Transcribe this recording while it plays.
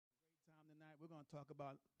want to talk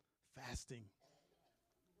about fasting.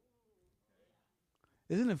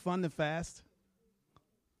 Isn't it fun to fast?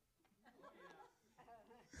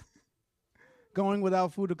 Going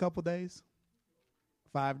without food a couple days?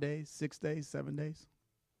 5 days, 6 days, 7 days?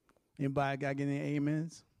 Anybody got any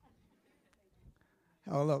amens?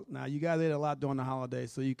 Oh, look, now you guys ate a lot during the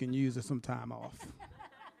holidays, so you can use some time off.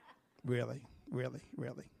 Really.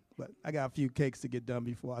 But I got a few cakes to get done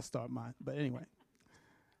before I start mine. But anyway.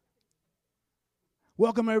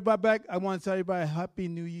 Welcome everybody back. I want to tell everybody Happy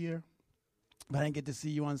New Year. I didn't get to see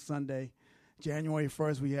you on Sunday. January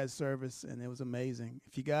 1st, we had service, and it was amazing.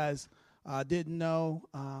 If you guys didn't know,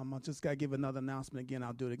 I just got to give another announcement again.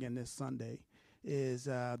 I'll do it again this Sunday.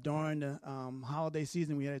 During the holiday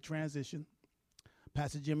season, we had a transition.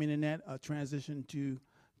 Pastor Jimmy and Annette transitioned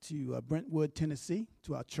to Brentwood, Tennessee,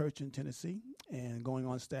 to our church in Tennessee, and going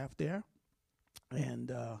on staff there.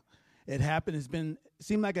 And it happened. It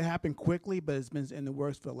seemed like it happened quickly, but it's been in the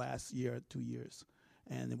works for the last year, 2 years.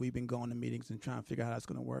 And we've been going to meetings and trying to figure out how it's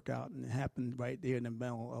going to work out. And it happened right there in the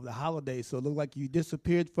middle of the holidays. So it looked like you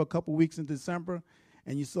disappeared for a couple weeks in December,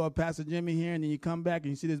 and you saw Pastor Jimmy here, and then you come back and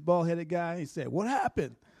you see this bald-headed guy. He said, "What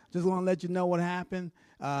happened?" Just want to let you know what happened.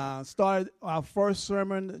 Started our first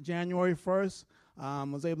sermon January 1st.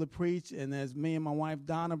 Was able to preach, and as me and my wife,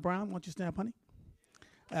 Donna Brown, why don't you stand up, honey?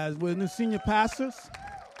 As we're new senior pastors,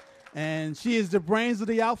 and she is the brains of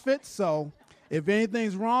the outfit, so if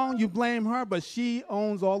anything's wrong, you blame her, but she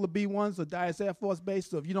owns all the B-1s of Dallas Air Force Base,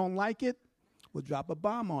 so if you don't like it, we'll drop a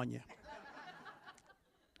bomb on you.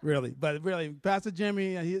 Really, Pastor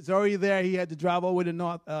Jimmy, he's already there. He had to drive over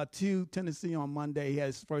to Tennessee on Monday. He had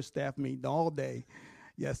his first staff meeting all day.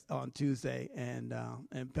 Yes, on Tuesday, and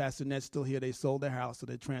Pastor Nett's still here. They sold their house, so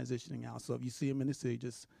they're transitioning out. So if you see them in the city,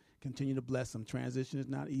 just continue to bless them. Transition is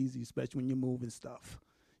not easy, especially when you're moving stuff.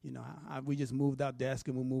 You know, we just moved our desk,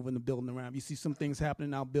 and we're moving the building around. You see some things happening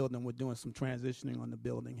in our building. We're doing some transitioning on the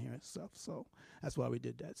building here and stuff. So that's why we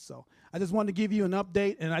did that. So I just wanted to give you an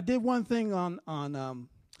update. And I did one thing on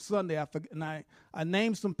Sunday. I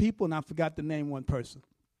named some people, and I forgot to name one person.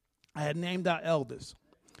 I had named our elders.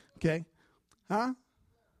 Okay? Huh?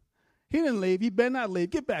 He didn't leave. He better not leave.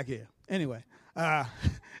 Get back here. Anyway,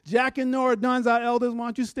 Jack and Nora Dunn's our elders. Why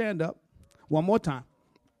don't you stand up one more time?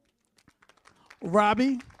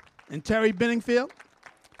 Robbie and Terry Benningfield,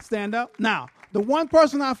 stand up. Now, the one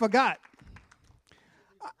person I forgot,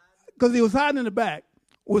 because he was hiding in the back,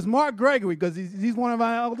 was Mark Gregory, because he's one of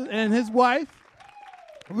our elders, and his wife,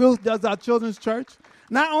 Ruth, does our children's church.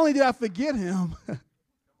 Not only did I forget him,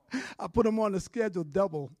 I put him on the schedule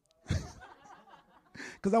double,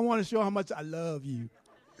 because I want to show how much I love you.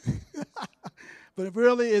 But it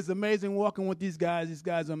really is amazing working with these guys. These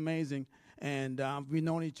guys are amazing. And we've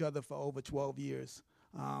known each other for over 12 years.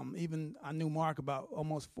 Even I knew Mark about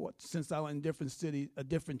almost since I was in different cities,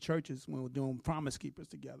 different churches when we were doing Promise Keepers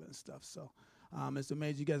together and stuff. So it's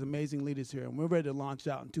amazing. You guys are amazing leaders here. And we're ready to launch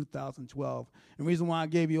out in 2012. And the reason why I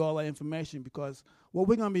gave you all that information, because what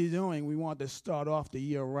we're going to be doing, we want to start off the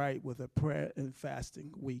year right with a prayer and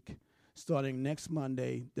fasting week, starting next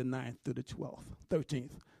Monday, the 9th through the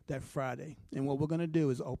 13th, that Friday. And what we're going to do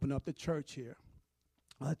is open up the church here.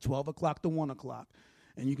 12 o'clock to 1 o'clock,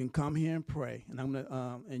 and you can come here and pray, and I'm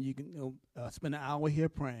gonna and you can spend an hour here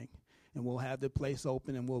praying, and we'll have the place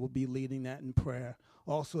open, and we'll be leading that in prayer.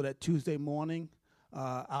 Also, that Tuesday morning,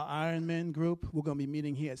 our Iron Men group, we're gonna be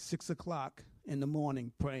meeting here at 6 o'clock in the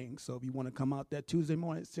morning praying. So if you want to come out that Tuesday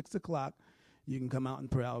morning at 6 o'clock, you can come out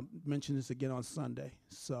and pray. I'll mention this again on Sunday.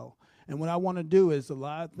 So, and what I want to do is a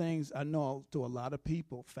lot of things I know to a lot of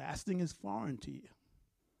people, fasting is foreign to you.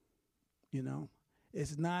 You know.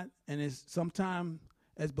 It's not, and it's sometimes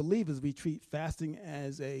as believers we treat fasting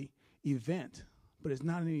as a event, but it's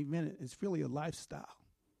not an event. It's really a lifestyle.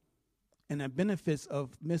 And the benefits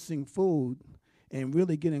of missing food and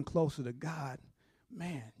really getting closer to God,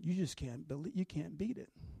 man, you just can't beat it.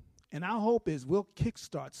 And our hope is we'll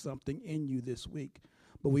kickstart something in you this week,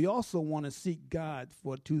 but we also want to seek God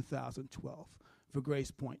for 2012 for Grace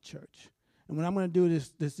Point Church. And what I'm going to do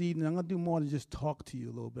this evening, I'm going to do more than just talk to you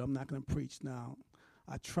a little bit. I'm not going to preach now.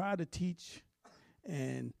 I try to teach,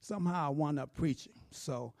 and somehow I wound up preaching.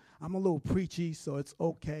 So I'm a little preachy, so it's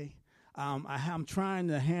okay. I'm trying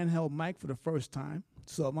the handheld mic for the first time,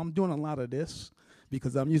 so I'm doing a lot of this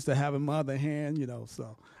because I'm used to having my other hand, you know.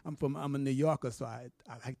 So I'm a New Yorker, so I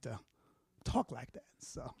like to talk like that.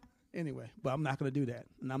 So anyway, but I'm not going to do that,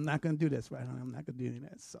 and I'm not going to do this, right, honey? I'm not going to do any of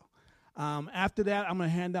that. So after that, I'm going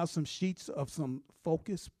to hand out some sheets of some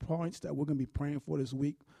focus points that we're going to be praying for this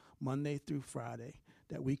week, Monday through Friday,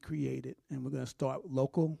 that we created, and we're going to start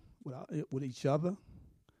local with each other,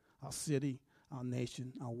 our city, our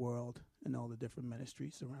nation, our world, and all the different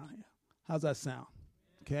ministries around here. How's that sound?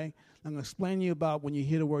 Okay? I'm going to explain to you about when you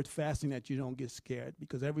hear the word fasting that you don't get scared,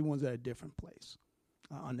 because everyone's at a different place.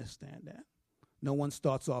 I understand that. No one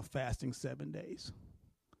starts off fasting 7 days.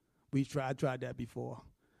 I tried that before.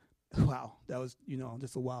 Wow, that was,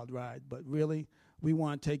 just a wild ride. But really, we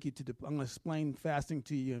want to take you I'm going to explain fasting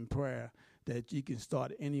to you in prayer, that you can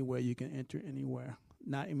start anywhere, you can enter anywhere,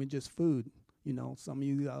 not even just food. Some of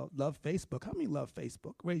you love Facebook. How many love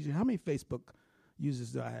Facebook? Raise your, how many Facebook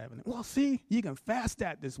users do I have in it? Well, see, you can fast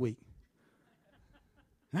that this week.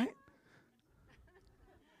 Right?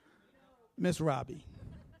 Miss Robbie.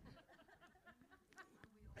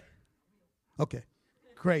 Okay.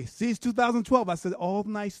 Great. See, it's 2012. I said all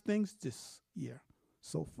nice things this year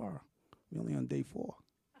so far. We're only on day 4.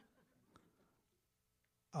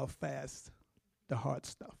 I'll fast the hard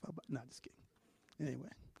stuff. Not just kidding. Anyway,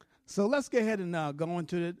 so let's go ahead and go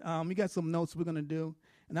into it. We got some notes we're going to do,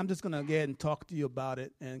 and I'm just going to go ahead and talk to you about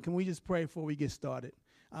it. And can we just pray before we get started?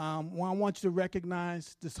 I want you to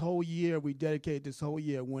recognize this whole year, we dedicate this whole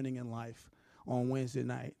year winning in life on Wednesday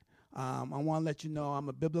night. I want to let you know I'm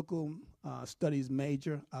a biblical studies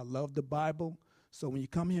major. I love the Bible. So when you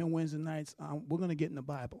come here on Wednesday nights, we're going to get in the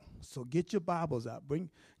Bible. So get your Bibles out.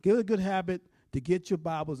 Get a good habit to get your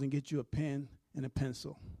Bibles and get you a pen and a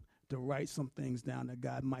pencil to write some things down that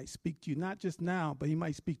God might speak to you, not just now, but he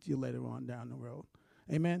might speak to you later on down the road.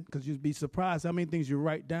 Amen? Because you'd be surprised how many things you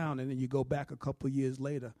write down and then you go back a couple of years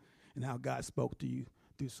later and how God spoke to you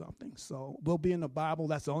through something. So we'll be in the Bible.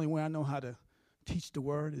 That's the only way I know how to teach the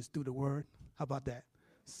word is through the word. How about that?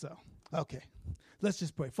 So, okay. Let's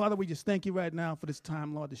just pray. Father, we just thank you right now for this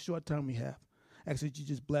time, Lord, the short time we have. Actually, you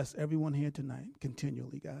just bless everyone here tonight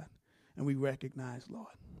continually, God. And we recognize,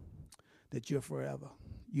 Lord, that you're forever.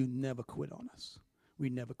 You never quit on us. We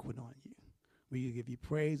never quit on you. We give you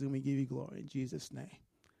praise and we give you glory in Jesus' name.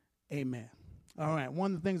 Amen. All right.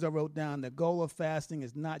 One of the things I wrote down, the goal of fasting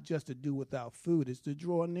is not just to do without food. It's to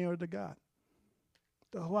draw nearer to God.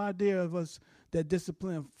 The whole idea of us, that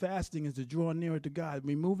discipline of fasting is to draw nearer to God,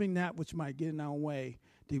 removing that which might get in our way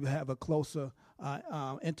to have a closer,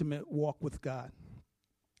 intimate walk with God.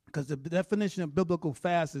 Because the definition of biblical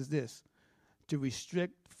fast is this: to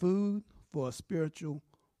restrict food for a spiritual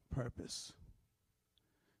purpose.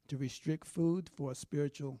 To restrict food for a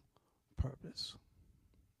spiritual purpose.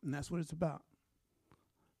 And that's what it's about.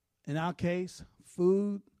 In our case,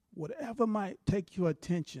 food, whatever might take your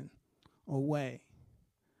attention away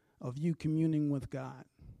of you communing with God,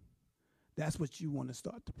 that's what you want to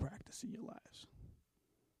start to practice in your lives.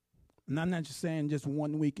 And I'm not just saying just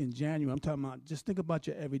 1 week in January. I'm talking about just think about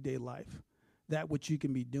your everyday life, that which you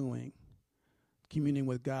can be doing, communing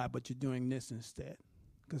with God, but you're doing this instead.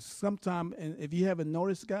 Because sometimes, and if you haven't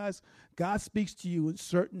noticed, guys, God speaks to you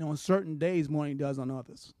on certain days more than he does on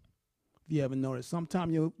others. If you haven't noticed,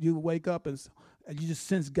 sometimes you wake up and you just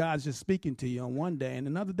sense God's just speaking to you on one day, and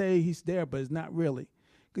another day he's there, but it's not really.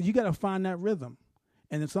 Because you got to find that rhythm.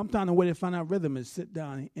 And then sometimes the way to find that rhythm is sit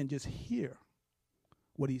down and just hear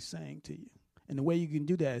what he's saying to you. And the way you can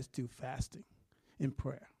do that is through fasting and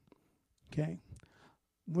prayer. Okay?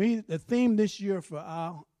 The theme this year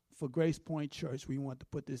for Grace Point Church, we want to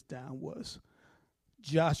put this down, was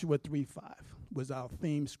Joshua 3:5 was our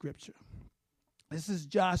theme scripture. This is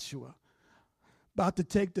Joshua about to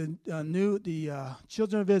take the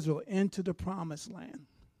children of Israel into the promised land.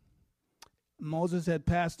 Moses had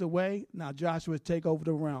passed away. Now Joshua would take over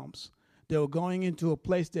the realms. They were going into a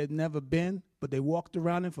place they'd never been, but they walked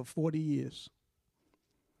around it for 40 years.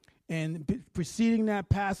 And preceding that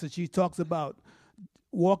passage, he talks about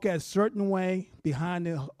walk a certain way behind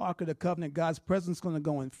the Ark of the Covenant. God's presence is going to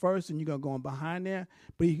go in first, and you're going to go in behind there.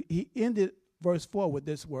 But he ended verse 4 with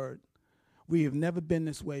this word: we have never been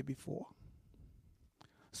this way before.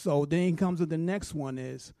 So then he comes to the next one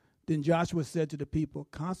is, then Joshua said to the people,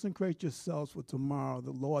 consecrate yourselves for tomorrow.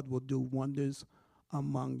 The Lord will do wonders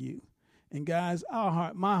among you. And guys,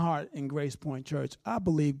 my heart in Grace Point Church, I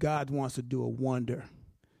believe God wants to do a wonder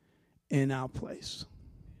in our place.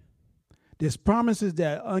 There's promises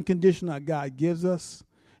that unconditional God gives us,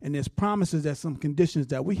 and there's promises that some conditions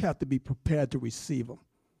that we have to be prepared to receive them.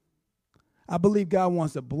 I believe God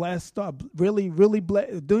wants to bless, start really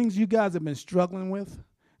bless things you guys have been struggling with.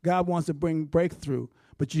 God wants to bring breakthrough,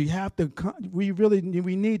 but you have to. We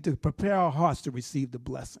need to prepare our hearts to receive the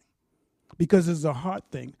blessing, because it's a heart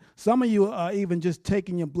thing. Some of you are even just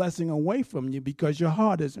taking your blessing away from you because your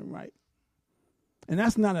heart isn't right. And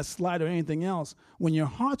that's not a slight or anything else. When your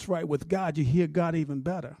heart's right with God, you hear God even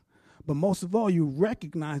better. But most of all, you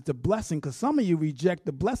recognize the blessing, because some of you reject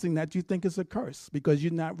the blessing that you think is a curse because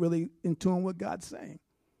you're not really in tune with God's saying.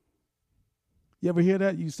 You ever hear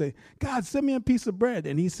that? You say, God, send me a piece of bread,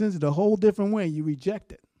 and he sends it a whole different way. You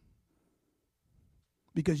reject it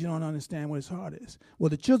because you don't understand what his heart is. Well,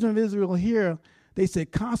 the children of Israel here, they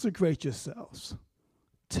said, consecrate yourselves.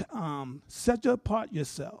 Set apart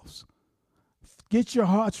yourselves. Get your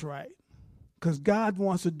hearts right because God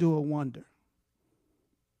wants to do a wonder.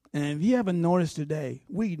 And if you haven't noticed today,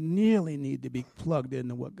 we nearly need to be plugged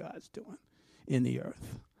into what God's doing in the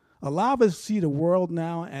earth. A lot of us see the world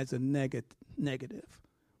now as a negative.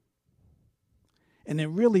 And it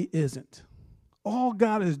really isn't. All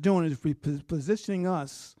God is doing is positioning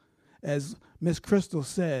us, as Miss Crystal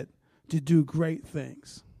said, to do great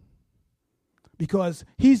things. Because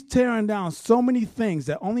he's tearing down so many things,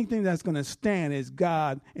 the only thing that's going to stand is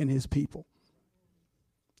God and his people.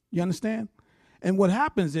 You understand? And what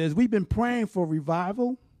happens is we've been praying for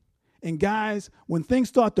revival. And guys, when things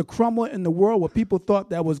start to crumble in the world where people thought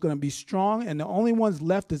that was going to be strong and the only ones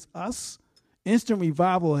left is us, instant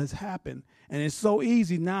revival has happened. And it's so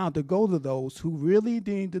easy now to go to those who really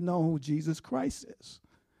need to know who Jesus Christ is.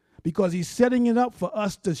 Because he's setting it up for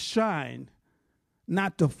us to shine,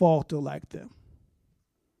 not to falter like them.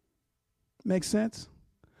 Make sense?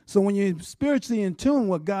 So when you're spiritually in tune with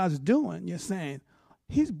what God's doing, you're saying,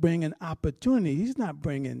 he's bringing opportunity. He's not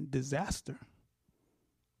bringing disaster.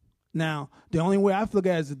 Now, the only way I look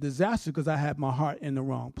at it as a disaster because I have my heart in the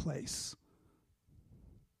wrong place.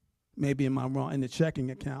 Maybe in the checking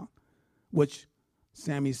account, which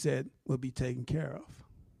Sammy said will be taken care of.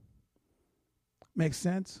 Makes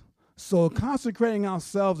sense? So consecrating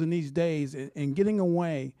ourselves in these days and getting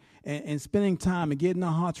away and spending time and getting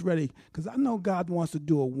our hearts ready, because I know God wants to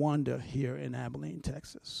do a wonder here in Abilene,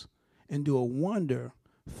 Texas, and do a wonder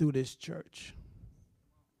through this church.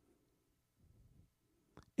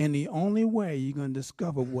 And the only way you're going to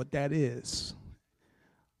discover what that is,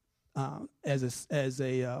 as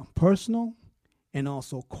a personal and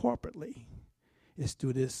also corporately, is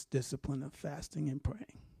through this discipline of fasting and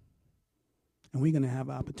praying. And we're going to have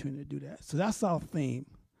an opportunity to do that. So that's our theme.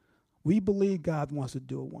 We believe God wants to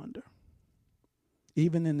do a wonder,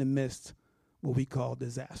 even in the midst of what we call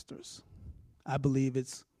disasters. I believe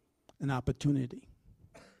it's an opportunity.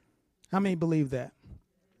 How many believe that?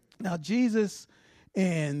 Now, Jesus,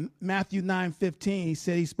 in Matthew 9:15, he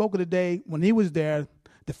said he spoke of the day when he was there,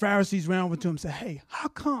 the Pharisees ran over to him and said, hey, how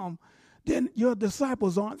come then your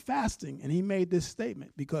disciples aren't fasting? And he made this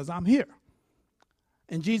statement, because I'm here.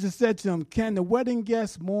 And Jesus said to them, can the wedding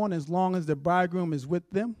guests mourn as long as the bridegroom is with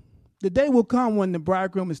them? The day will come when the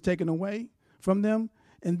bridegroom is taken away from them,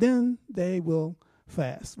 and then they will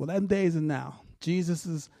fast. Well, that day is now. Jesus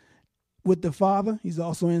is with the Father. He's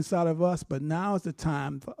also inside of us, but now is the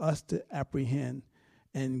time for us to apprehend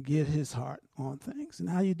and get his heart on things. And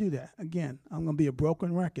how you do that? Again, I'm going to be a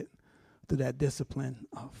broken record through that discipline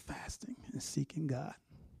of fasting and seeking God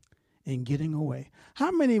and getting away.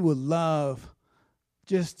 How many would love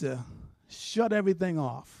just to shut everything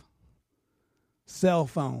off? Cell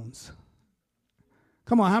phones.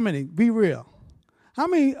 Come on, how many? Be real. How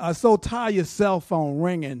many are so tired of your cell phone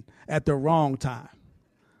ringing at the wrong time?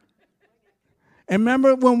 And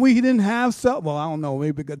remember when we didn't have well, I don't know,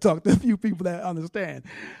 maybe we could talk to a few people that understand.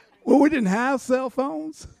 When we didn't have cell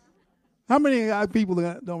phones, how many people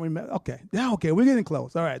don't remember? Okay, yeah, okay, we're getting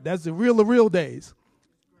close. All right, that's the real days.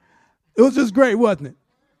 It was just great, wasn't it?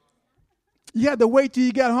 You had to wait till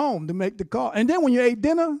you got home to make the call. And then when you ate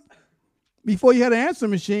dinner, before you had an answer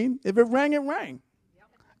machine, if it rang, it rang. Yep.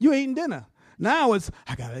 You eating dinner. Now it's,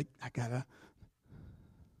 I gotta.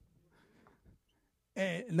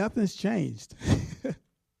 And nothing's changed.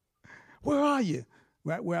 Where are you?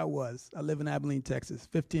 Right where I was. I live in Abilene, Texas,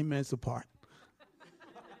 15 minutes apart.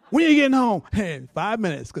 When are you getting home? Hey, 5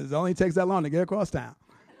 minutes, because it only takes that long to get across town.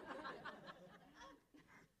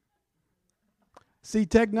 See,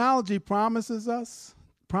 technology promises to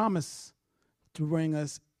bring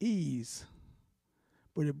us ease,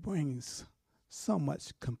 but it brings so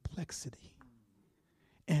much complexity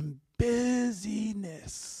and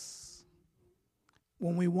busyness.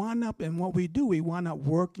 When we wind up in what we do, we wind up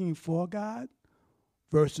working for God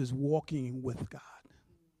versus walking with God.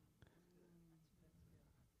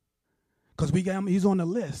 Because he's on the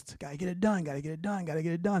list. Got to get it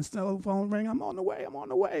done. Cell phone ring. I'm on the way.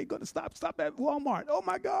 Going to stop at Walmart. Oh,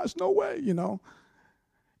 my gosh, no way,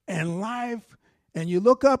 And life, and you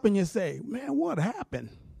look up and you say, man, what happened?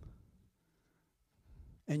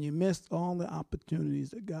 And you missed all the opportunities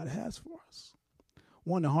that God has for us.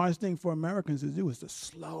 One of the hardest things for Americans to do is to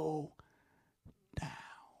slow down.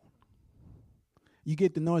 You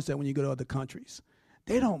get to notice that when you go to other countries.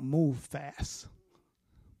 They don't move fast.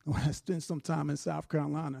 When I spent some time in South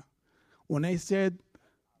Carolina, when they said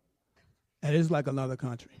And it's like another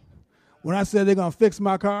country. When I said they're going to fix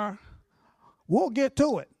my car, we'll get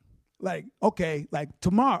to it. Like, okay, like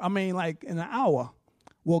tomorrow, like in an hour,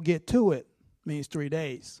 we'll get to it. Means 3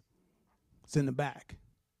 days. It's in the back.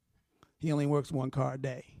 He only works 1 car a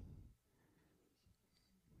day.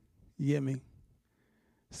 You get me?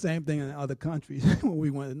 Same thing in other countries. When we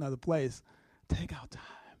went to another place, take our time.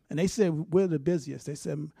 And they said, we're the busiest. They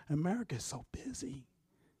said, America's so busy.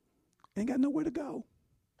 Ain't got nowhere to go.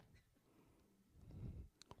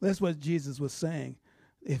 That's what Jesus was saying.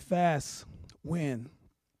 They fast when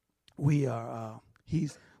we are,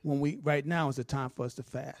 right now is the time for us to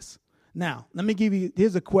fast. Now, let me give you,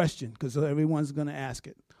 here's a question, because everyone's going to ask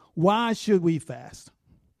it. Why should we fast?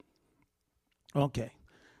 Okay.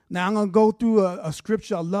 Now, I'm going to go through a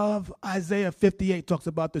scripture I love. Isaiah 58 talks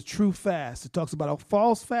about the true fast. It talks about a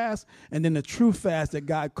false fast and then the true fast that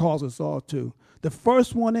God calls us all to. The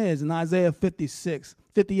first one is in Isaiah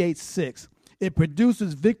 58:6. It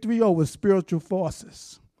produces victory over spiritual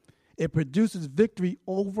forces. It produces victory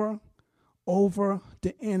over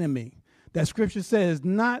the enemy. That scripture says,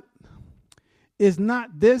 is not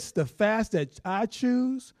this the fast that I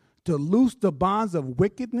choose, to loose the bonds of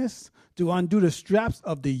wickedness, to undo the straps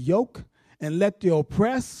of the yoke, and let the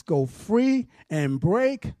oppressed go free and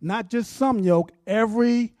break, not just some yoke,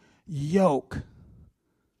 every yoke.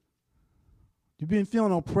 You've been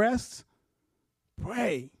feeling oppressed?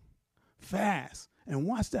 Pray, fast, and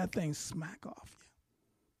watch that thing smack off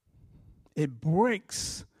you. It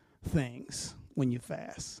breaks things when you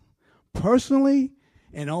fast, personally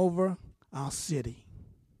and over our city.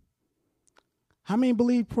 How many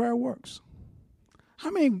believe prayer works? How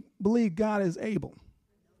many believe God is able?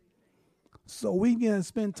 So we can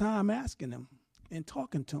spend time asking him and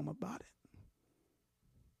talking to him about it.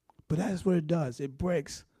 But that's what it does. It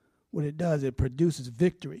breaks. What it does, it produces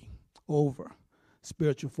victory over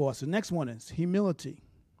spiritual force. The next one is humility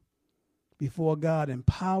before God and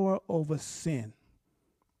power over sin.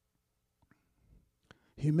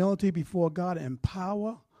 Humility before God and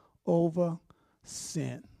power over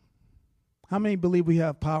sin. How many believe we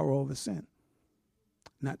have power over sin?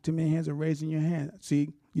 Not too many hands are raising your hand. See,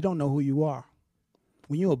 you don't know who you are.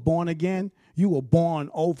 When you were born again, you were born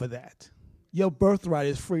over that. Your birthright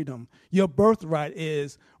is freedom. Your birthright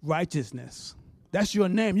is righteousness. That's your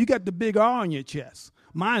name. You got the big R on your chest.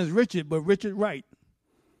 Mine is Richard, but Richard Wright.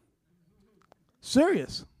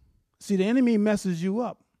 Serious. See, the enemy messes you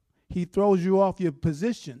up. He throws you off your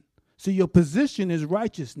position. So your position is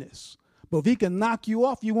righteousness. But if he can knock you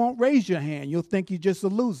off, you won't raise your hand. You'll think you're just a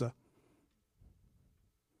loser.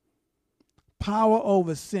 Power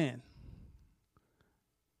over sin.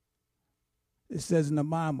 It says in the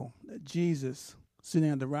Bible that Jesus sitting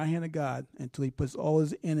at the right hand of God until he puts all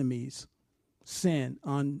his enemies, sin,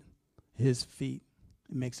 on his feet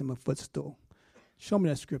and makes him a footstool. Show me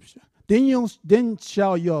that scripture. Then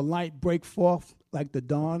shall your light break forth like the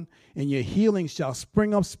dawn, and your healing shall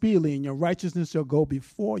spring up speedily, and your righteousness shall go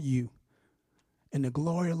before you. And the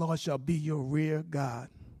glory of the Lord shall be your rear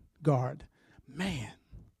guard. Man,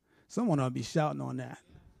 someone ought to be shouting on that.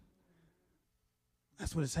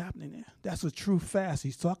 That's what is happening there. That's a true fast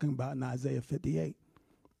he's talking about in Isaiah 58.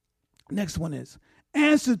 Next one is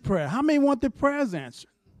answered prayer. How many want their prayers answered?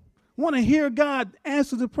 Want to hear God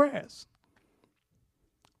answer the prayers?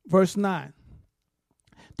 Verse 9.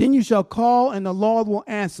 Then you shall call and the Lord will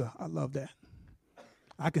answer. I love that.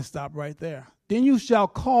 I can stop right there. Then you shall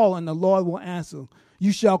call and the Lord will answer.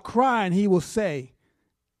 You shall cry and he will say,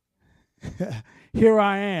 here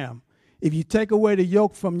I am. If you take away the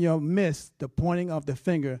yoke from your midst, the pointing of the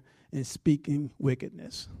finger and speaking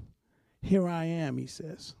wickedness. Here I am, he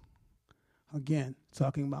says. Again,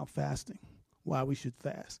 talking about fasting, why we should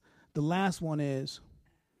fast. The last one is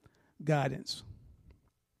guidance.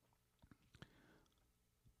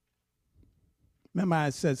 Remember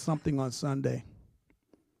I said something on Sunday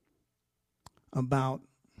about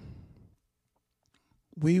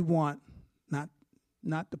we want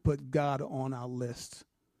not to put God on our list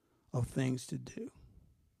of things to do.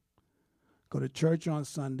 Go to church on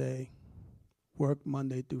Sunday, work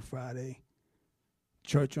Monday through Friday,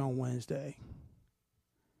 church on Wednesday,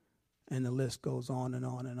 and the list goes on and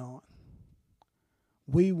on and on.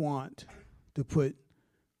 We want to put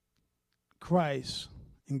Christ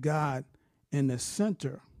and God in the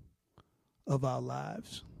center of our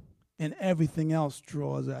lives, and everything else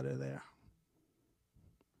draws out of there.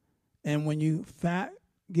 And when you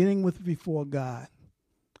getting with before God,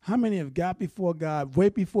 how many have got before God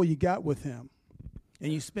right before you got with him,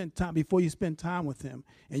 and you spent time before you spent time with him,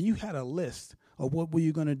 and you had a list of what were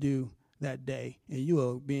you going to do that day, and you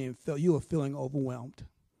were feeling overwhelmed?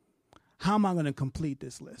 How am I going to complete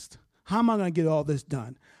this list? How am I going to get all this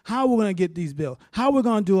done? How are we going to get these bills? How are we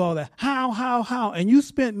going to do all that? How? And you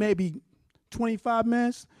spent maybe 25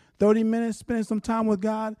 minutes, 30 minutes spending some time with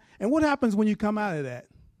God. And what happens when you come out of that?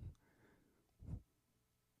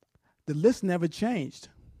 The list never changed.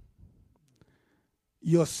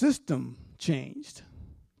 Your system changed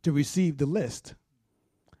to receive the list.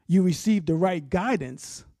 You received the right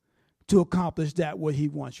guidance to accomplish that what he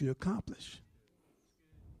wants you to accomplish.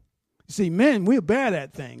 You see, men, we're bad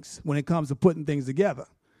at things when it comes to putting things together.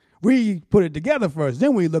 We put it together first,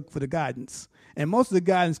 then we look for the guidance. And most of the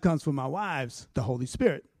guidance comes from our wives, the Holy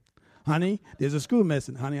Spirit. Honey, there's a screw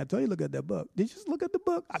missing. Honey, I told you look at that book. Did you just look at the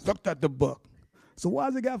book? I looked at the book. So why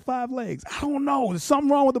has it got 5 legs? I don't know. There's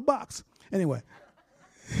something wrong with the box. Anyway.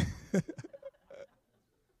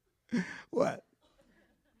 What?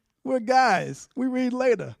 We're guys. We read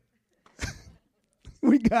later.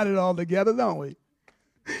 We got it all together, don't we?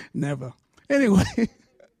 Never. Anyway,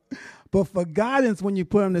 but for guidance, when you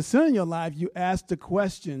put him to sin in your life, you ask the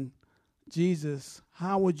question, Jesus,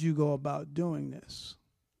 how would you go about doing this?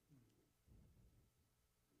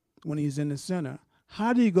 When he's in the center.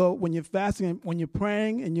 How do you go, when you're fasting, when you're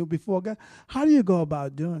praying and you're before God, how do you go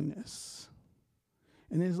about doing this?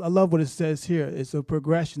 And I love what it says here. It's a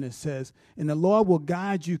progression. It says, and the Lord will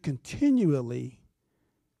guide you continually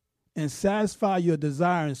and satisfy your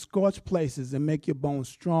desire in scorched places and make your bones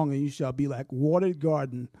strong, and you shall be like watered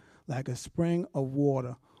garden, like a spring of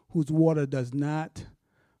water, whose water does not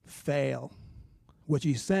fail. What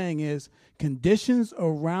he's saying is conditions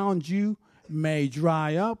around you may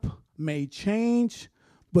dry up, may change,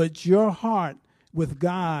 but your heart with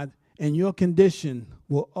God and your condition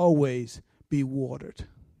will always be watered.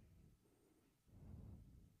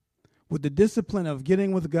 With the discipline of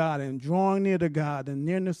getting with God and drawing near to God, the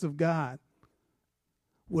nearness of God,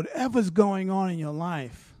 whatever's going on in your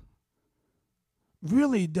life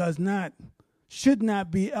really should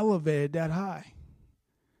not be elevated that high,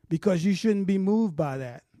 because you shouldn't be moved by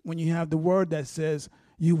that. When you have the word that says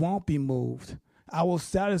you won't be moved, I will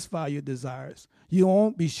satisfy your desires. You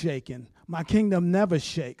won't be shaken. My kingdom never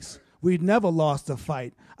shakes. We've never lost a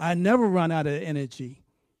fight. I never run out of energy.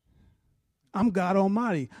 I'm God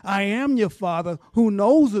Almighty. I am your Father who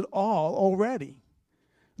knows it all already,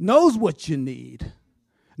 knows what you need,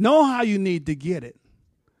 know how you need to get it.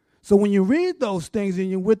 So when you read those things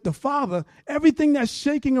and you're with the Father, everything that's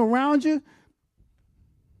shaking around you,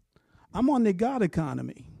 I'm on the God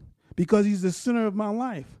economy because he's the center of my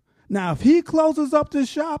life. Now, if he closes up the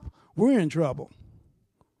shop, we're in trouble.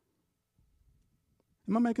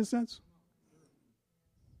 Am I making sense?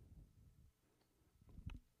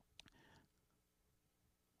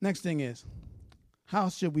 Next thing is, how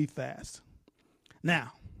should we fast?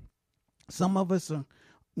 Now, some of us are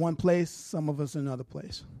one place, some of us another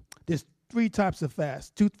place. There's 3 types of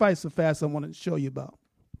fast. 2 types of fast I want to show you about.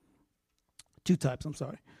 2 types, I'm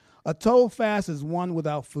sorry. A total fast is one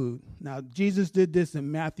without food. Now, Jesus did this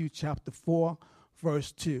in Matthew chapter 4,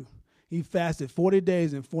 verse 2. He fasted 40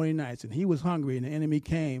 days and 40 nights, and he was hungry, and the enemy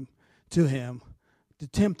came to him to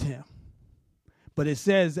tempt him. But it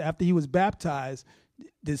says after he was baptized,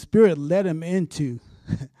 the Spirit led him into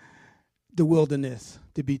the wilderness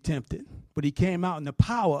to be tempted. But he came out in the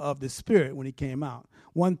power of the Spirit when he came out.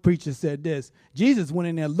 One preacher said this, Jesus went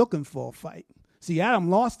in there looking for a fight. See, Adam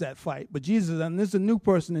lost that fight, but Jesus, and there's a new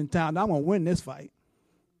person in town, I'm going to win this fight.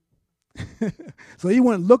 So he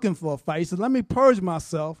went looking for a fight. He said, let me purge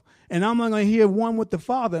myself, and I'm going to hear one with the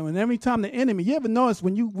Father. And every time the enemy, you ever notice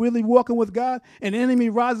when you really walking with God, and the enemy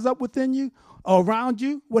rises up within you or around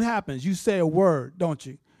you, what happens? You say a word, don't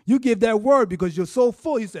you? You give that word because you're so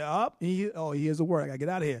full. You say, here's a word. I got to get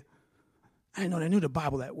out of here. I didn't know they knew the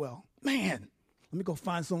Bible that well. Man, let me go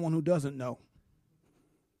find someone who doesn't know.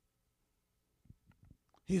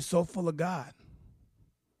 He's so full of God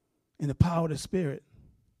and the power of the Spirit.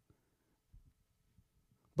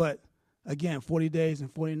 But again, 40 days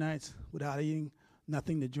and 40 nights without eating,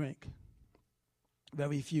 nothing to drink.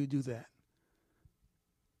 Very few do that.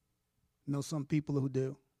 I know some people who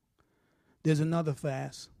do. There's another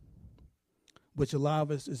fast, which a lot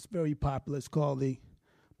of us is very popular. It's called the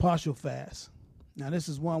partial fast. Now, this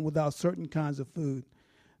is one without certain kinds of food.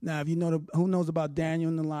 Now, if you know, who knows about Daniel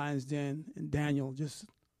in the lion's den, and Daniel, just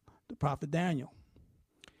the prophet Daniel.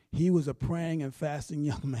 He was a praying and fasting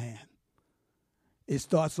young man. It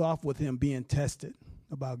starts off with him being tested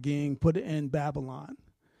about being put in Babylon,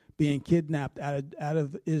 being kidnapped out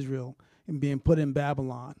of Israel and being put in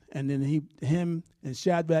Babylon. And then him and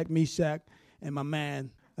Shadrach, Meshach, and my man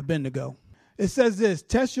Abednego. It says this,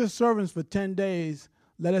 test your servants for 10 days.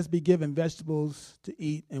 Let us be given vegetables to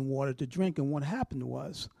eat and water to drink. And what happened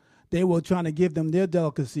was they were trying to give them their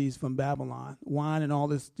delicacies from Babylon, wine and all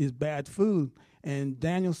this bad food. And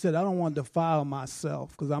Daniel said, I don't want to defile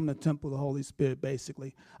myself, because I'm the temple of the Holy Spirit,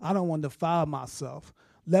 basically. I don't want to defile myself.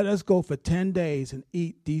 Let us go for 10 days and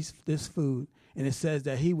eat this food. And it says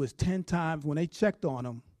that he was 10 times, when they checked on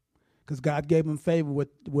him, because God gave him favor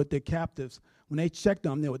with their captives, when they checked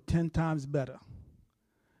on him, they were 10 times better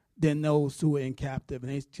than those who were in captive.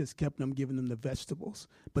 And they just kept them, giving them the vegetables.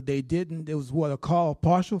 But they didn't. It was what are called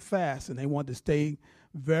partial fast, and they wanted to stay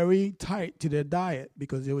very tight to their diet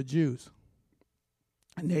because they were Jews.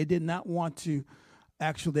 And they did not want to,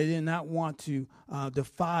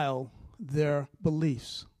 defile their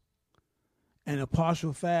beliefs. And a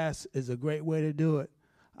partial fast is a great way to do it.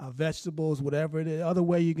 Vegetables, whatever it is, other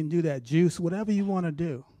way you can do that, juice, whatever you want to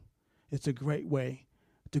do. It's a great way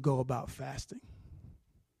to go about fasting.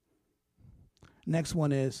 Next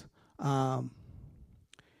one is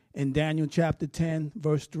in Daniel chapter 10,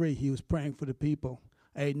 verse 3, he was praying for the people.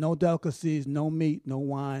 I ate no delicacies, no meat, no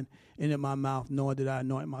wine into my mouth, nor did I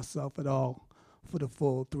anoint myself at all for the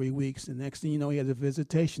full 3 weeks. And next thing you know, he has a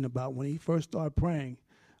visitation about when he first started praying.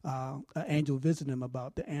 An angel visited him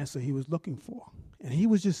about the answer he was looking for. And he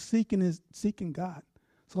was just seeking God.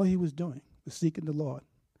 That's all he was doing, was seeking the Lord.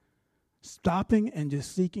 Stopping and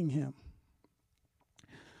just seeking him.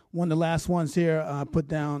 One of the last ones here I put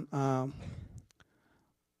down,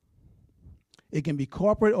 it can be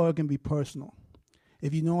corporate or it can be personal.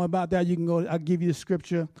 If you know about that, you can go, I'll give you the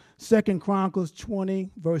scripture. 2 Chronicles 20,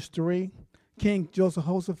 verse 3. King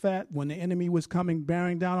Jehoshaphat, when the enemy was coming,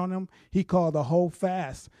 bearing down on him, he called a whole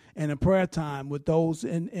fast and a prayer time with those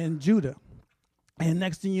in Judah. And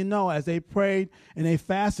next thing you know, as they prayed and they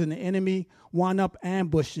fasted, the enemy wound up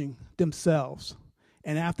ambushing themselves.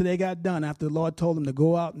 And after they got done, after the Lord told them to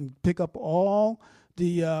go out and pick up all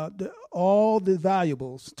the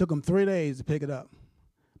valuables, took them 3 days to pick it up.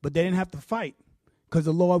 But they didn't have to fight, because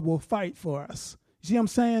the Lord will fight for us. You see what I'm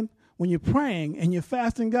saying? When you're praying and you're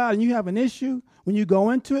fasting God and you have an issue, when you go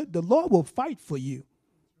into it, the Lord will fight for you.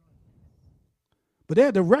 But they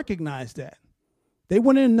had to recognize that. They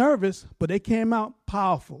went in nervous, but they came out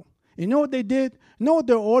powerful. And you know what they did? You know what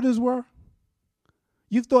their orders were?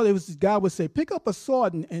 You thought it was God would say, pick up a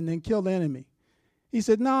sword and then kill the enemy. He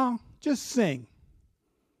said, no, just sing.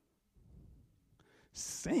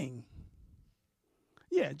 Sing?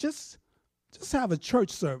 Yeah, just have a church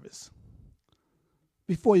service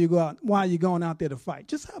before you go out, while you're going out there to fight.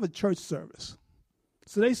 Just have a church service.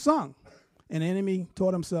 So they sung, and the enemy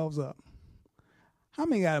tore themselves up. How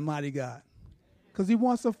many got a mighty God? Because he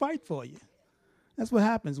wants to fight for you. That's what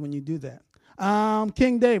happens when you do that.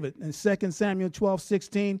 King David, in 2 Samuel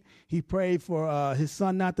 12:16, he prayed for his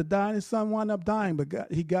son not to die, and his son wound up dying,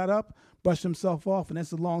 but he got up, brushed himself off, and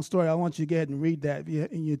that's a long story. I want you to go ahead and read that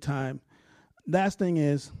in your time. Last thing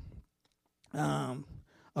is,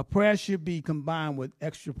 a prayer should be combined with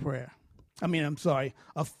extra prayer.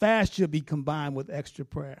 A fast should be combined with extra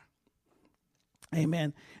prayer.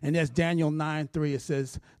 Amen. And that's Daniel 9:3. It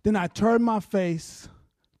says, then I turned my face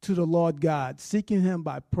to the Lord God, seeking him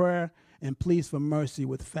by prayer and pleas for mercy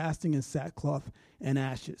with fasting and sackcloth and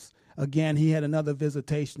ashes. Again, he had another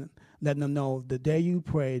visitation, letting them know the day you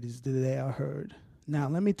prayed is the day I heard. Now,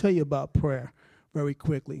 let me tell you about prayer very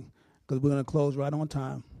quickly, because we're going to close right on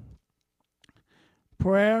time.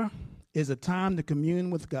 Prayer is a time to commune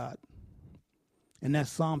with God. And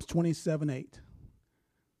that's Psalms 27:8.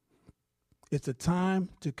 It's a time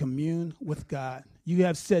to commune with God. You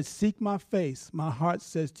have said, seek my face. My heart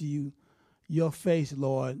says to you, your face,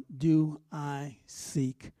 Lord, do I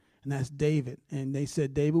seek. And that's David. And they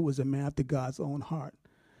said David was a man after God's own heart.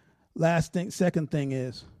 Second thing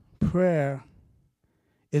is, prayer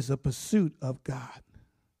is a pursuit of God.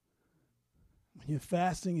 When you're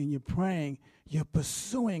fasting and you're praying, you're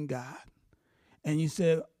pursuing God. And you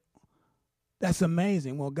say, that's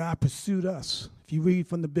amazing. Well, God pursued us. If you read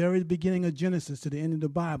from the very beginning of Genesis to the end of the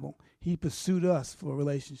Bible, he pursued us for a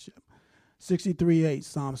relationship. 63:8,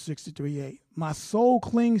 Psalm 63:8. My soul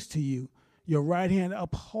clings to you. Your right hand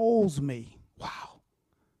upholds me. Wow.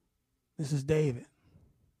 This is David.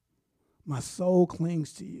 My soul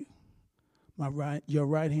clings to you. Your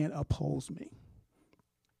right hand upholds me.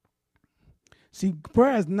 See,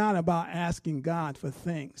 prayer is not about asking God for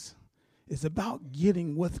things. It's about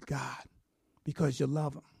getting with God because you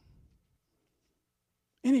love him.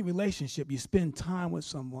 Any relationship, you spend time with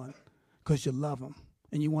someone because you love them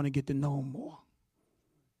and you want to get to know them more.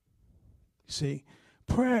 See,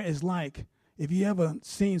 prayer is like, if you ever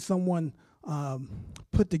seen someone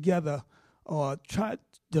put together or try to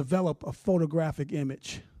develop a photographic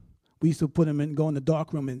image. We used to put them in, go in the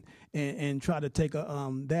dark room and try to take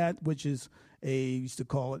that which is used to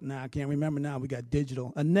call it now, I can't remember now, we got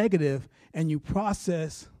digital, a negative, and you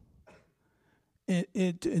process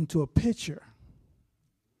it into a picture.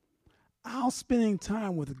 Our spending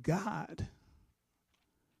time with God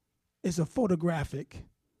is a photographic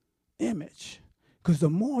image. Because the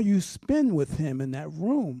more you spend with him in that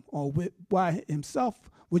room or by yourself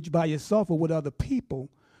or with other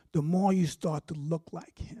people, the more you start to look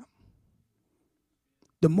like him.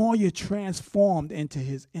 The more you're transformed into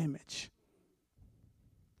his image.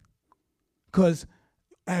 Because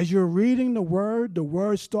as you're reading the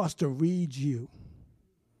word starts to read you.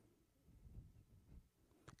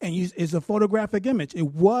 And it's a photographic image.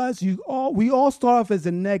 We all start off as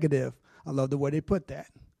a negative. I love the way they put that.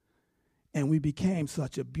 And we became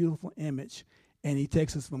such a beautiful image. And he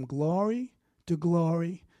takes us from glory to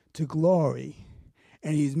glory to glory.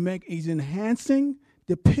 And he's enhancing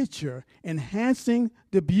the picture, enhancing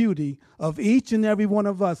the beauty of each and every one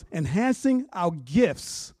of us, enhancing our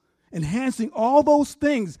gifts, enhancing all those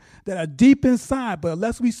things that are deep inside. But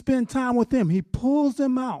unless we spend time with him, he pulls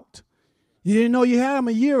them out. You didn't know you had him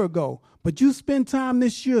a year ago, but you spend time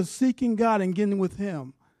this year seeking God and getting with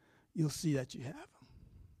him, you'll see that you have him.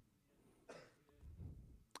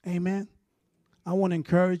 Amen. I want to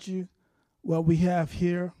encourage you. What we have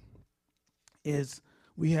here is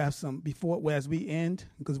we have some, as we end,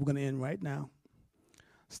 because we're going to end right now,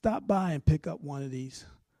 stop by and pick up one of these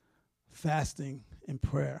fasting and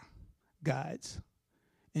prayer guides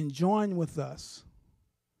and join with us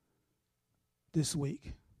this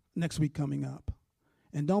week, next week coming up.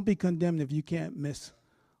 And don't be condemned if you can't miss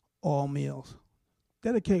all meals.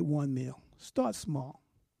 Dedicate one meal. Start small.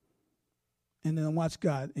 And then watch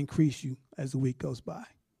God increase you as the week goes by.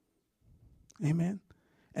 Amen.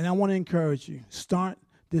 And I want to encourage you, start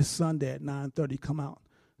this Sunday at 9:30. Come out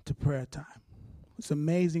to prayer time. It's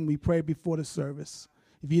amazing. We pray before the service.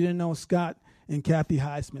 If you didn't know Scott and Kathy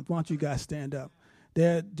Highsmith, why don't you guys stand up?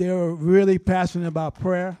 They're really passionate about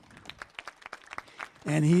prayer.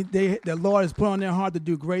 And the Lord has put on their heart to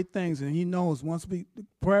do great things. And he knows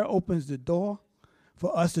prayer opens the door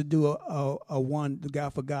for us to do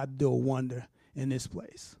for God to do a wonder in this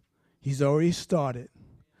place. He's already started,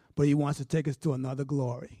 but he wants to take us to another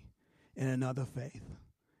glory and another faith.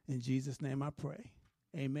 In Jesus' name I pray.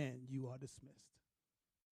 Amen. You are dismissed.